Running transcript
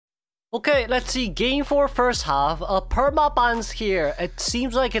Okay, let's see. Game 4 first half. Perma bans here. It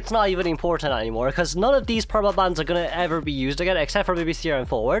seems like it's not even important anymore because none of these perma bans are going to ever be used again except for maybe Sierra and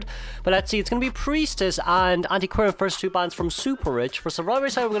Forward. But let's see. It's going to be Priestess and Antiquarian first two bans from SuperRich. For Survivor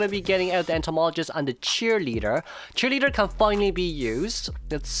side, we're going to be getting out the Entomologist and the Cheerleader. Cheerleader can finally be used.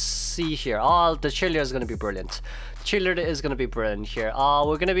 Let's see here. Oh, the Cheerleader is going to be brilliant. Cheerleader is going to be brilliant here.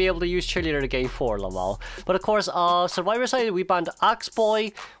 We're going to be able to use Cheerleader to game 4, Lamal. But of course, Survivor side, we banned Axe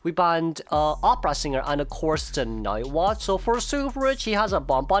Boy, we banned Opera Singer, and of course the Night Watch. So for SuperRich, he has a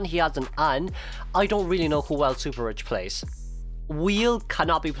Bonbon, he has an Ann. I don't really know who else SuperRich plays. Wheel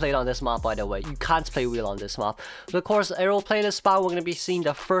cannot be played on this map, by the way. You can't play Wheel on this map. But of course, Aeroplane is spam. We're going to be seeing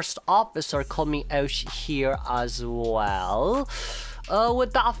the first officer coming out here as well.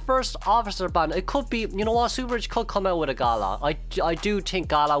 With that first officer ban, it could be, you know what, SuperRich could come out with a Gala. I do think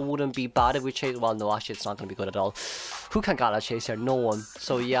Gala wouldn't be bad if we chase, well no, actually it's not going to be good at all. Who can Gala chase here? No one.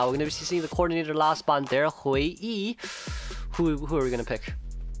 So yeah, we're going to be seeing the coordinator last ban there, Hui Yi. Who are we going to pick?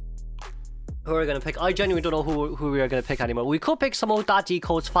 Who are we going to pick? I genuinely don't know who we are going to pick anymore. We could pick someone that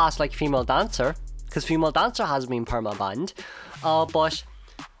decodes fast like Female Dancer, because Female Dancer has been perma banned. But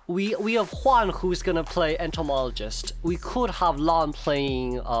we have Juan who's gonna play Entomologist. We could have Lon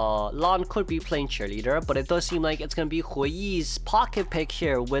playing, Lon could be playing Cheerleader, but it does seem like it's gonna be Hui's pocket pick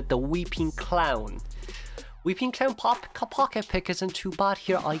here with the Weeping Clown. Weeping Clown pocket pick isn't too bad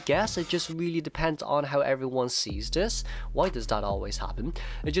here, I guess. It just really depends on how everyone sees this. Why does that always happen?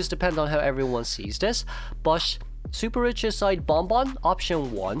 It just depends on how everyone sees this. But SuperRich's side Bonbon,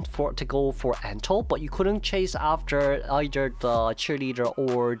 option 1 to go for Ento, but you couldn't chase after either the Cheerleader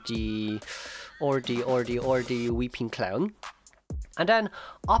or the Weeping Clown. And then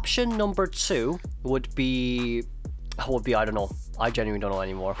option number 2 would be I don't know. I genuinely don't know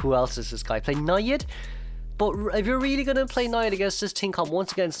anymore. Who else is this guy playing? Nayid? But if you're really going to play Nayid against this team comp,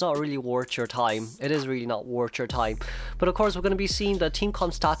 once again, it's not really worth your time. It is really not worth your time. But of course, we're going to be seeing the team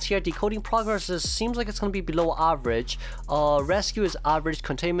comp stats here. Decoding progress seems like it's going to be below average. Rescue is average,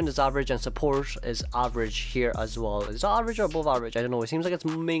 containment is average, and support is average here as well. Is it average or above average? I don't know. It seems like it's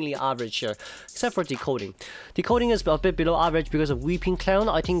mainly average here, except for decoding. Decoding is a bit below average because of Weeping Clown.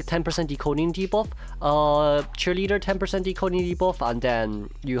 I think 10% decoding debuff. Cheerleader 10% decoding debuff, and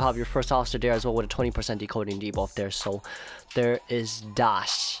then you have your first officer there as well with a 20% decoding debuff there, so there is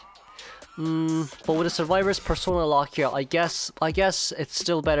that. But with a Survivor's Persona lock here, I guess it's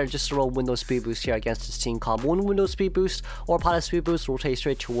still better just to roll Windows Speed Boost here against this team comp. One Windows Speed Boost or Palace Speed Boost, rotate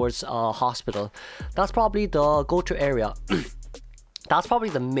straight towards Hospital. That's probably the go-to area. That's probably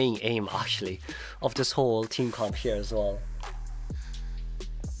the main aim actually of this whole team comp here as well.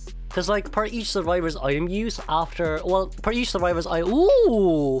 Because like per each Survivor's item use after, well, per each Survivor's item,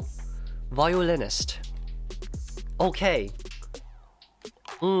 ooh, Violinist. Okay.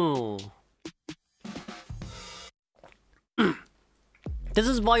 This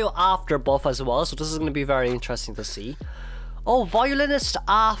is Vio after buff as well, so this is going to be very interesting to see. Oh, Violinist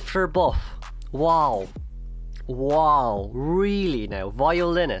after buff. Wow. Wow. Really now?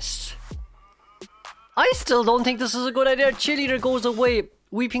 Violinist. I still don't think this is a good idea. Cheerleader goes away.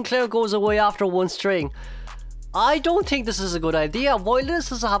 Weeping Clown goes away after one string. I don't think this is a good idea. Violinist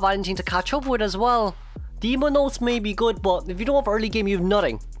doesn't have anything to catch up with as well. Demon Notes may be good, but if you don't have early game, you have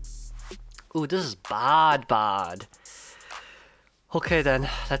nothing. Ooh, this is bad. Okay then,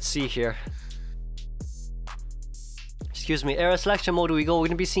 let's see here. Excuse me, era selection mode we go. We're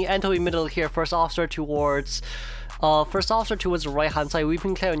gonna be seeing Ento in middle here. First officer towards the right hand side.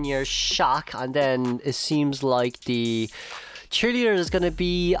 Weeping Clown near Shack, and then it seems like the Cheerleader is gonna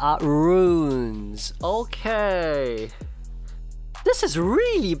be at Runes. Okay. This is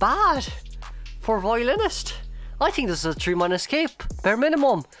really bad for Violinist. I think this is a 3-man escape, bare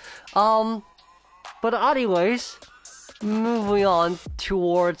minimum. But anyways, moving on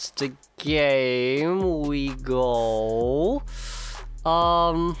towards the game we go.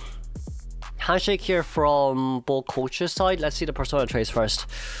 Handshake here from both coaches' side. Let's see the persona traits first.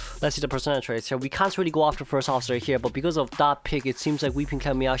 Let's see the persona traits here. We can't really go after first officer here, but because of that pick, it seems like Weeping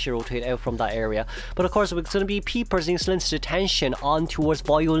Clown may actually rotate out from that area. But of course, it's going to be Peepers Insolence Detention on towards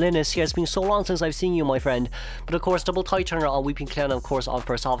Violinist here. It's been so long since I've seen you, my friend. But of course, double tie turner on Weeping Clown, of course, on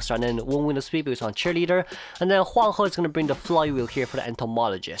first officer, and then one Windows Speed Boost on Cheerleader. And then Juanjo is going to bring the flywheel here for the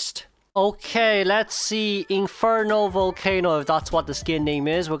Entomologist. Okay, let's see Inferno Volcano, if that's what the skin name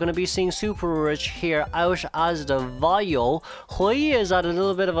is. We're going to be seeing SuperRich here out as the Vio. Hui is at a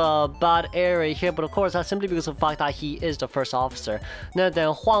little bit of a bad area here, but of course that's simply because of the fact that he is the first officer. Now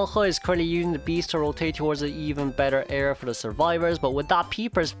then, Huang He is currently using the beast to rotate towards an even better area for the survivors, but with that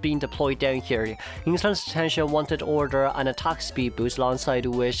Peepers being deployed down here, England's attention, wanted order, and attack speed boost alongside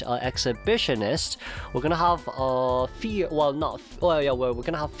which Exhibitionist. We're going to have Fear, we're going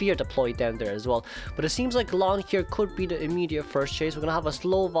to have Fear deployed down there as well, but it seems like Lon here could be the immediate first chase. We're gonna have a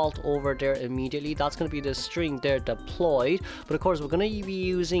slow vault over there immediately. That's gonna be the string there deployed, but of course we're gonna be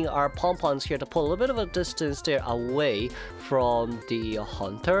using our pompons here to pull a little bit of a distance there away from the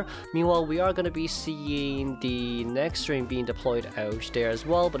hunter. Meanwhile, we are gonna be seeing the next string being deployed out there as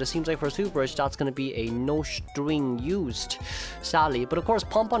well, but it seems like for SuperRich that's gonna be a no string used, sadly. But of course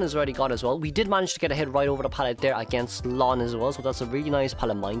Pompon is already gone as well. We did manage to get a hit right over the pallet there against Lon as well, so that's a really nice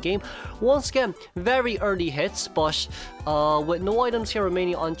pallet mind game. Once again, very early hits, but with no items here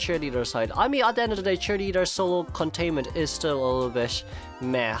remaining on Cheerleader side. I mean, at the end of the day, Cheerleader solo containment is still a little bit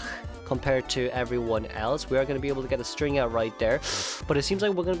meh compared to everyone else. We are going to be able to get a string out right there, but it seems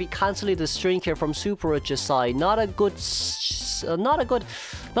like we're going to be cancelling the string here from SuperRich's side. Not a good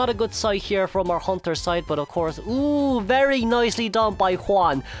sight here from our hunter side, but of course, ooh, very nicely done by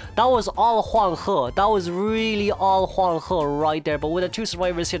Juan. That was all Huang He. That was really all Huang He right there. But with the two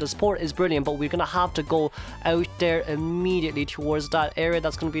survivors here, the support is brilliant, but we're gonna have to go out there immediately towards that area.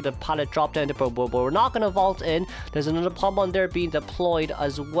 That's gonna be the pallet drop down there, but we're not gonna vault in. There's another pump on there being deployed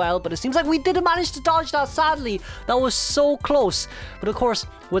as well, but it seems like we didn't manage to dodge that, sadly. That was so close. But of course,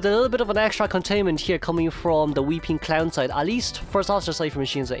 with a little bit of an extra containment here coming from the Weeping Clown side, at least first officer Cypher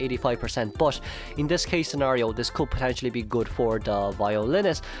Machines at 85%, but in this case scenario, this could potentially be good for the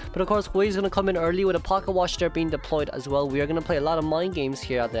Violinist. But of course, Hui's going to come in early with a Pocket Watch there being deployed as well. We are going to play a lot of mind games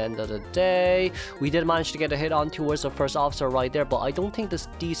here at the end of the day. We did manage to get a hit on towards the first officer right there, but I don't think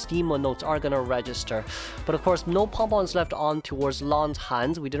these demon notes are going to register. But of course, no pompons left on towards Lon's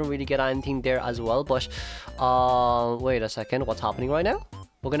hands. We didn't really get anything there as well, but wait a second, what's happening right now?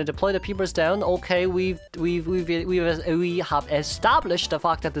 We're going to deploy the peepers down. Okay, we have established the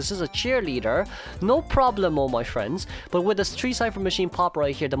fact that this is a cheerleader. No problem, oh my friends. But with this 3 Cypher Machine pop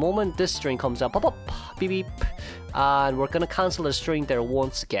right here, the moment this string comes out, pop up, beep beep, and we're going to cancel the string there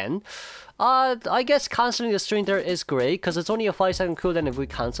once again. I guess cancelling the string there is great, because it's only a 5-second cooldown if we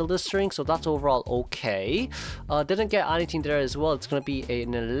cancel the string, so that's overall okay. Didn't get anything there as well. It's going to be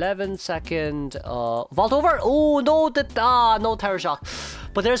an 11-second vault over. Oh, no, no Terror Shock.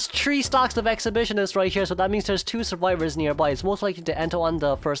 But there's 3 stocks of Exhibitionists right here, so that means there's 2 survivors nearby. It's most likely to enter on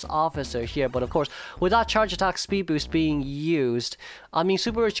the first officer here, but of course, with that charge attack speed boost being used, I mean,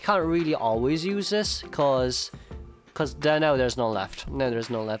 SuperRich can't really always use this, because now there's no left. Now there's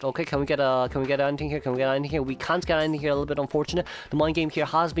no left. Okay, can we get anything here? Can we get anything here? We can't get anything here. A little bit unfortunate. The mind game here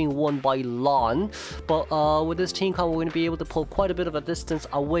has been won by Lon, but with this team combo, we're going to be able to pull quite a bit of a distance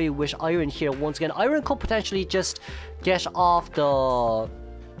away with Iron here once again. Iron could potentially just get off the...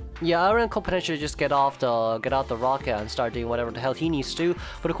 Yeah, Iron could potentially just get out the rocket and start doing whatever the hell he needs to.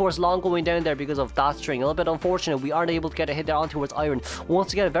 But of course, Long going down there because of that string. A little bit unfortunate. We aren't able to get a hit there on towards Iron.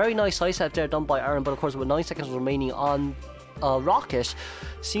 Once again, a very nice slice set there done by Iron. But of course, with 9 seconds remaining on Rocket,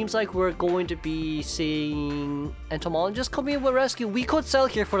 seems like we're going to be seeing Entomologist coming in with rescue. We could sell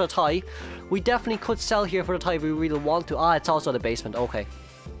here for the tie. We definitely could sell here for the tie if we really want to. Ah, it's also the basement. Okay.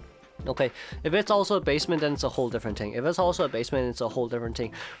 Okay, if it's also a basement, then it's a whole different thing. If it's also a basement, it's a whole different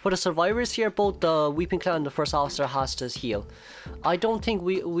thing. For the survivors here, both the Weeping Clown and the first officer has to heal. I don't think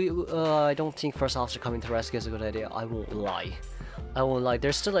I don't think first officer coming to rescue is a good idea. I won't lie. I won't lie.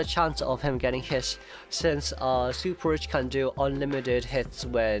 There's still a chance of him getting hit, since SuperRich can do unlimited hits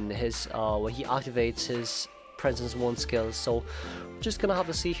when he activates his Presence 1 skills. So we're just gonna have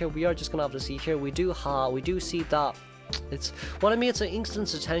to see here. We are just gonna have to see here. We do see that. It's what I mean. It's an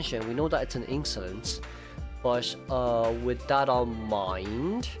instance attention. We know that it's an incident, but with that on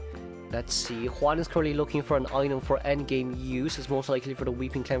mind, let's see. Juan is currently looking for an item for endgame use. It's most likely for the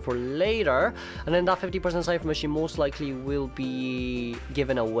Weeping Clown for later, and then that 50% Cypher Machine most likely will be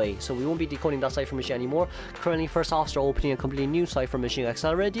given away. So we won't be decoding that Cypher Machine anymore. Currently, first officer opening a completely new Cypher Machine.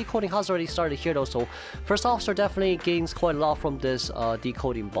 Accelerated decoding has already started here though, so first officer definitely gains quite a lot from this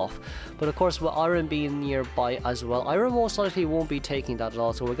decoding buff. But of course, with Iron being nearby as well, Iron most likely won't be taking that at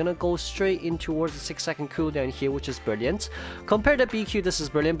all. So we're gonna go straight in towards the 6-second cooldown here, which is brilliant. Compared to BQ, this is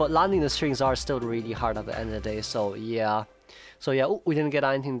brilliant, but landing the strings are still really hard at the end of the day. So yeah, ooh, we didn't get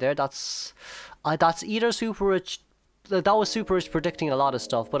anything there. That's either SuperRich. That was SuperRich predicting a lot of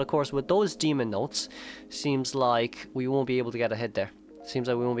stuff, but of course with those demon notes, seems like we won't be able to get a hit there. Seems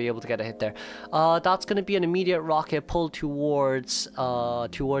like we won't be able to get a hit there. That's going to be an immediate rocket pull towards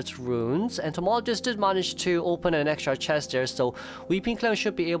runes. Entomologist did manage to open an extra chest there, so Weeping Clown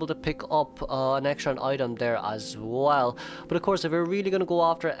should be able to pick up an extra item there as well. But of course, if we're really going to go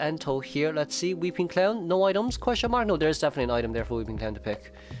after Ento here, let's see. Weeping Clown, no items? Question mark? No, there's definitely an item there for Weeping Clown to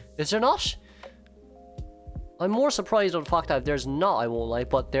pick. Is there not? I'm more surprised on the fact that there's not, I won't lie,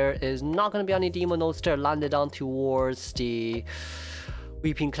 but there is not going to be any demon notes there landed on towards the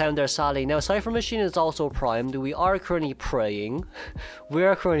Weeping Clown there, sadly. Now, Cypher Machine is also primed. We are currently praying. We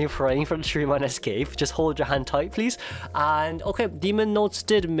are currently praying for the 3-man escape. Just hold your hand tight, please. And, okay, Demon Notes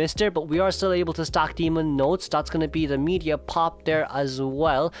did miss there, but we are still able to stack Demon Notes. That's going to be the media pop there as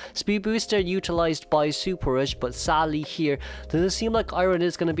well. Speed Booster utilized by SuperRich, but sadly here, does it seem like Iron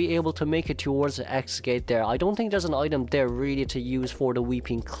is going to be able to make it towards the X gate there? I don't think there's an item there really to use for the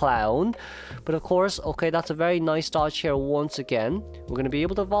Weeping Clown. But, of course, okay, that's a very nice dodge here once again. We're going to be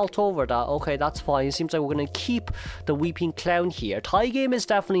able to vault over that. Okay, that's fine. It seems like we're going to keep the Weeping Clown here. Tie game is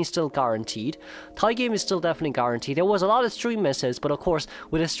definitely still guaranteed. Tie game is still definitely guaranteed. There was a lot of stream misses, but of course,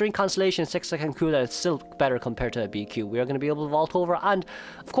 with a string cancellation 6-second cooldown, it's still better compared to a BQ. We are going to be able to vault over, and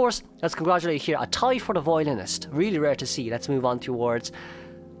of course, let's congratulate here. A tie for the Violinist. Really rare to see. Let's move on towards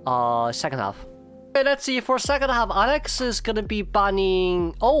second half. Okay, let's see. For second half, Alex is going to be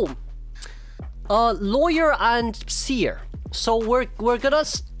banning... Lawyer and Seer. So we're gonna...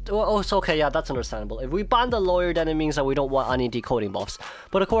 Oh, so okay, yeah, that's understandable. If we ban the Lawyer, then it means that we don't want any decoding buffs.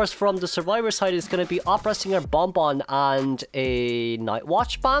 But of course, from the Survivor side, it's going to be Opera Singer, Bonbon, and a Night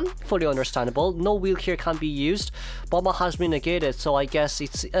Watch ban. Fully understandable. No wheel here can be used. Bonbon has been negated, so I guess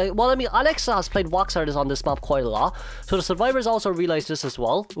it's... well, I mean, Alex has played Wax Artist on this map quite a lot. So the Survivors also realized this as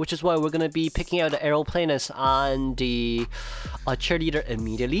well, which is why we're going to be picking out the Aeroplanist and the Cheerleader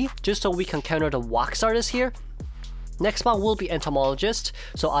immediately, just so we can counter the Wax Artist here. Next ban will be Entomologist,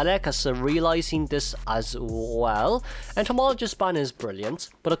 so Alex is realizing this as well. Entomologist ban is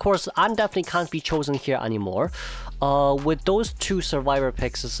brilliant, but of course, and definitely can't be chosen here anymore. With those two Survivor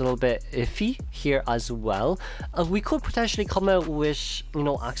picks, it's a little bit iffy here as well. We could potentially come out with, you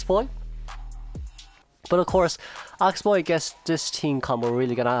know, Axeboy. But of course, Axeboy, I guess this team comp we're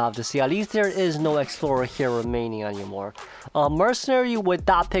really gonna have to see. At least there is no Explorer here remaining anymore. Mercenary with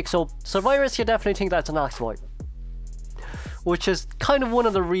that pick, so Survivors here definitely think that's an Axeboy, which is kind of one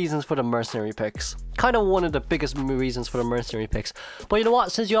of the reasons for the Mercenary picks. Kind of one of the biggest reasons for the Mercenary picks. But you know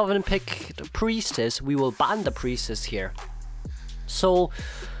what? Since you haven't picked Priestess, we will ban the Priestess here. So,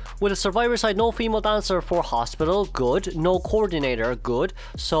 with the Survivor side, no female dancer for Hospital, good. No coordinator, good.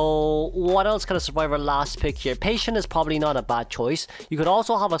 So, what else can a Survivor last pick here? Patient is probably not a bad choice. You could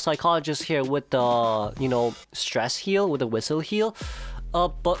also have a Psychologist here with the, you know, Stress heal, with a Whistle heal.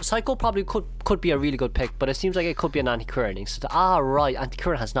 But Psycho probably could be a really good pick, but it seems like it could be an anti-current. So right,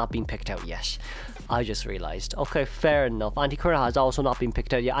 anti-current has not been picked out yet. I just realized. Okay, fair enough. Anti-current has also not been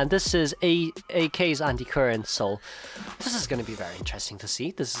picked out yet, and this is AK's anti-current, so this is going to be very interesting to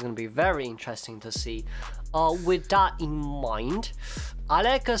see. This is going to be very interesting to see. With that in mind,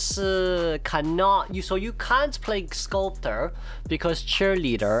 Alex cannot... So you can't play Sculptor because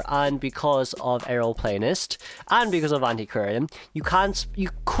Cheerleader and because of Aeroplanist and because of Anti-Current. You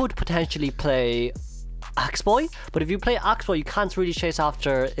could potentially play Axeboy, but if you play Axeboy, you can't really chase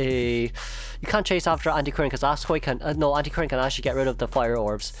after a... You can't chase after Anti-Current because Axeboy can... no, Anti-Current can actually get rid of the Fire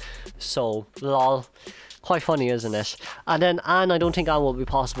Orbs. So, lol. Quite funny, isn't it? And then Anne, I don't think Anne will be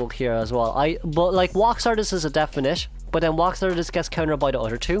possible here as well. But like Wax Artist is a definite, but then Wax Artist gets countered by the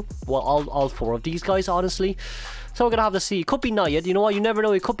other two. Well, all four of these guys, honestly. So we're gonna have to see. It could be Nayad. You know what? You never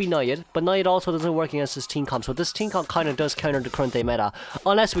know. It could be Nayad, but Nayad also doesn't work against this team comp. So this team comp kind of does counter the current day meta,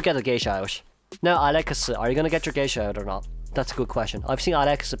 unless we get a Geisha out. Now, Alex, are you gonna get your Geisha out or not? That's a good question. I've seen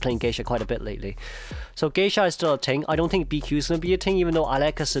Alex playing Geisha quite a bit lately. So Geisha is still a thing. I don't think BQ is going to be a thing, even though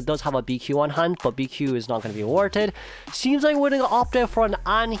Alex does have a BQ on hand, but BQ is not going to be awarded. Seems like we're going to opt out for an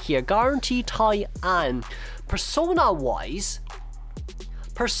Ann here. Guaranteed tie Ann. Persona-wise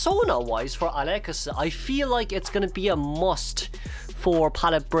for Alex, I feel like it's going to be a must for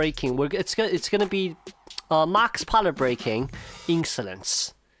pallet breaking. It's going to be max pallet breaking,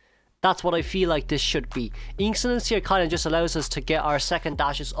 Insolence. That's what I feel like this should be. Insolence here kind of just allows us to get our second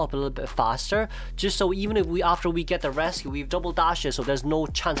dashes up a little bit faster. Just so even if after we get the rescue, we've double dashes, so there's no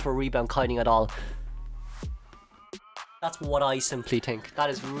chance for rebound kiting at all. That's what I simply think.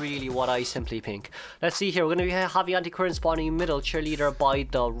 That is really what I simply think. Let's see here. We're going to be having Anti-Current spawning in middle. Cheerleader by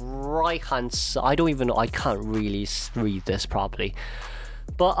the right hand side. I don't even know. I can't really read this properly.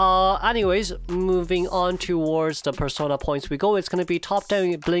 But anyways, moving on towards the persona points we go. It's going to be top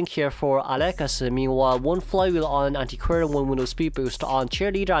down blink here for Alex. Meanwhile, one flywheel on anti-queer, one window speed boost on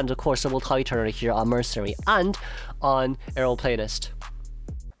cheerleader, and of course double tie turner here on mercenary and on aeroplanist.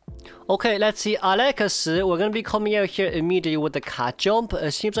 Okay, let's see, Alex, we're going to be coming out here immediately with the cat jump.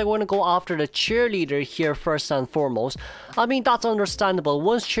 It seems like we're going to go after the cheerleader here first and foremost. I mean, that's understandable.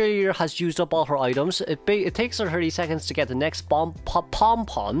 Once cheerleader has used up all her items, it takes her 30 seconds to get the next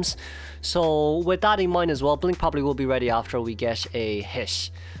pom-poms. So with that in mind as well, blink probably will be ready after we get a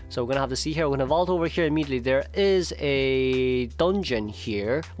hit. So we're going to have to see here. We're going to vault over here immediately. There is a dungeon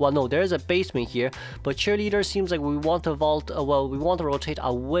here. Well, no, there is a basement here. But cheerleader seems like we want to vault, well, we want to rotate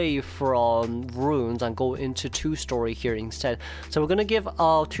away from runes and go into 2-story here instead. So we're going to give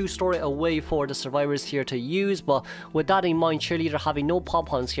 2-story away for the survivors here to use. But with that in mind, cheerleader having no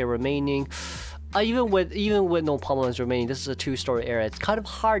pom-poms here remaining. Even with no pom-poms remaining, this is a 2-story area. It's kind of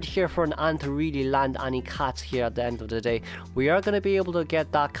hard here for an ant to really land any cats here at the end of the day. We are going to be able to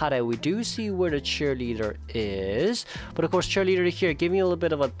get that cat out. We do see where the cheerleader is. But of course, cheerleader here, giving a little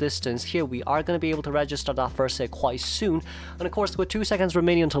bit of a distance here. We are going to be able to register that first hit quite soon. And of course, with 2 seconds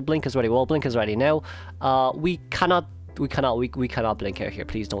remaining until blink is ready. Well, blink is ready now. We cannot blink out here.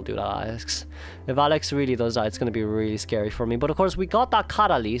 Please don't do that, Alex. If Alex really does that, it's going to be really scary for me. But of course, we got that cat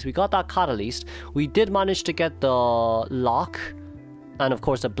at least. We did manage to get the lock. And of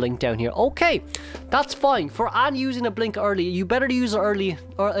course, a blink down here. Okay, that's fine. For Anne using a blink early, you better use it early.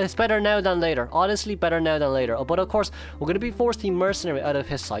 Or it's better now than later. Honestly, better now than later. But of course, we're going to be forcing mercenary out of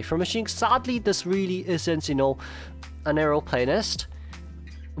his cipher machine. Sadly, this really isn't, you know, an aeroplanist.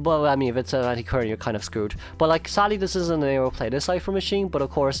 Well, I mean, if it's an anti-queer, you're kind of screwed. But like, sadly, this isn't an aeroplanist cipher machine. But of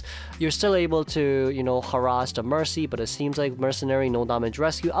course, you're still able to, you know, harass the mercy. But it seems like mercenary, no damage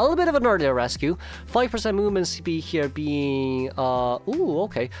rescue. A little bit of an earlier rescue. 5% movement speed here being, ooh,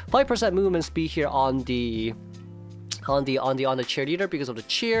 okay. 5% movement speed here on the cheerleader because of the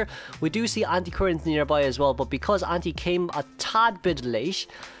cheer. We do see anti-current nearby as well. But because anti came a tad bit late,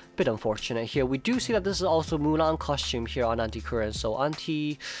 bit unfortunate here. We do see that this is also Mulan costume here on anti-current. So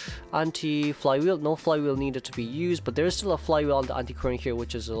anti flywheel, no flywheel needed to be used, but there is still a flywheel on the anti-current here,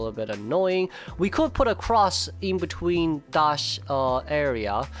 which is a little bit annoying. We could put a cross in between dash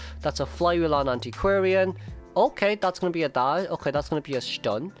area. That's a flywheel on antiquarian. Okay, that's gonna be a dash. Okay, that's gonna be a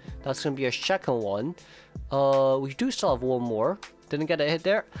stun. That's gonna be a second one. We do still have one more. Didn't get a hit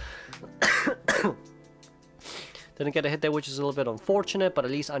there. Didn't get a hit there, which is a little bit unfortunate, but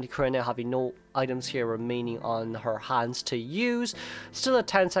at least anti-current now having no items here remaining on her hands to use. Still a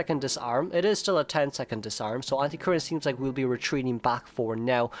 10-second disarm. It is still a 10-second disarm, so anti-current seems like we'll be retreating back for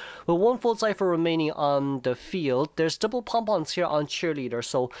now. With one full cipher remaining on the field, there's double pom-poms here on cheerleader,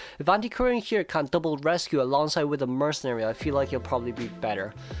 so if anti-current here can double rescue alongside with a mercenary, I feel like he'll probably be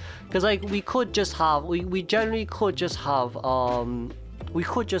better. Because like, we could just have, we generally could just have, we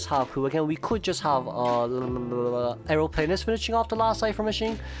could just have who again? We could just have aeroplanist finishing off the last cipher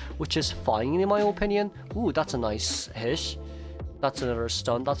machine, which is fine in my opinion. Ooh, that's a nice hit. That's another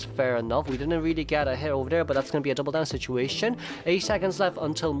stun. That's fair enough. We didn't really get a hit over there, but that's going to be a double down situation. 8 seconds left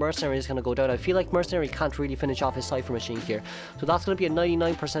until mercenary is going to go down. I feel like mercenary can't really finish off his cipher machine here. So that's going to be a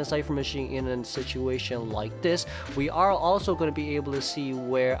 99% cipher machine in a situation like this. We are also going to be able to see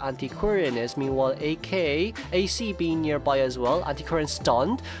where Antiquarian is. Meanwhile, AC being nearby as well. Antiquarian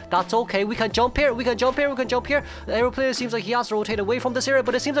stunned. That's okay. We can jump here. We can jump here. We can jump here. The aeroplane seems like he has to rotate away from this area,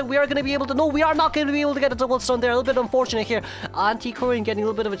 but it seems like we are going to be able to. No, we are not going to be able to get a double stun there. A little bit unfortunate here. Anti-Korean getting a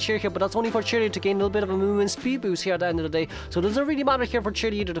little bit of a cheer here, but that's only for cheerleader to gain a little bit of a movement speed boost here at the end of the day. So it doesn't really matter here for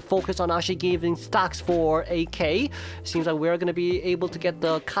cheerleader to focus on actually giving stacks for AK. It seems like we're going to be able to get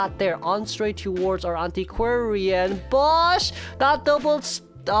the cat there on straight towards our Antiquarian, but that double,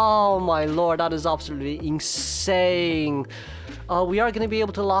 oh my lord, that is absolutely insane. We are going to be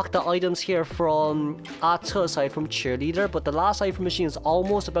able to lock the items here from Ata side from cheerleader, but the last cipher machine is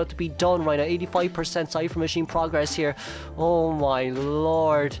almost about to be done right now. 85% cipher machine progress here. Oh my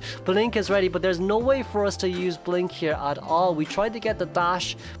lord. Blink is ready, but there's no way for us to use blink here at all. We tried to get the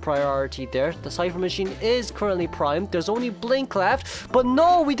dash priority there. The cipher machine is currently primed. There's only blink left, but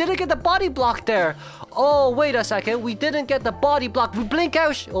no, we didn't get the body block there. Oh, wait a second. We didn't get the body block. We blink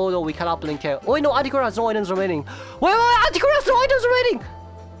out. Oh no, we cannot blink out. Oh wait, no, Antiquarian has no items remaining. Wait, Antiquarian has no items remaining.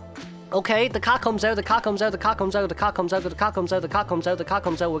 Okay, the cat comes out, the cat comes out, the cat comes out, the cat comes out, the cat comes out, the cat comes out, the cat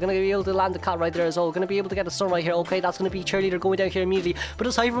comes out. We're gonna be able to land the cat right there as well. We're gonna be able to get a stun right here. Okay, that's gonna be cheerleader going down here immediately. But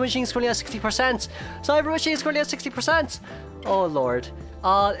the cipher machine is currently at 60%. Cipher machine is currently at 60%. Oh lord.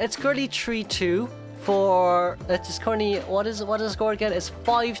 It's currently 3-2 for. It's currently what is the score again? It's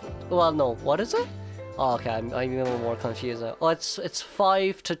 5. Well, no, what is it? Oh, okay, I'm even a little more confused now. Oh, it's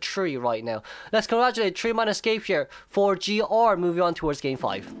 5-3 right now. Let's congratulate 3-man escape here for GR moving on towards game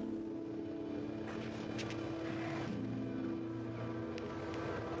 5.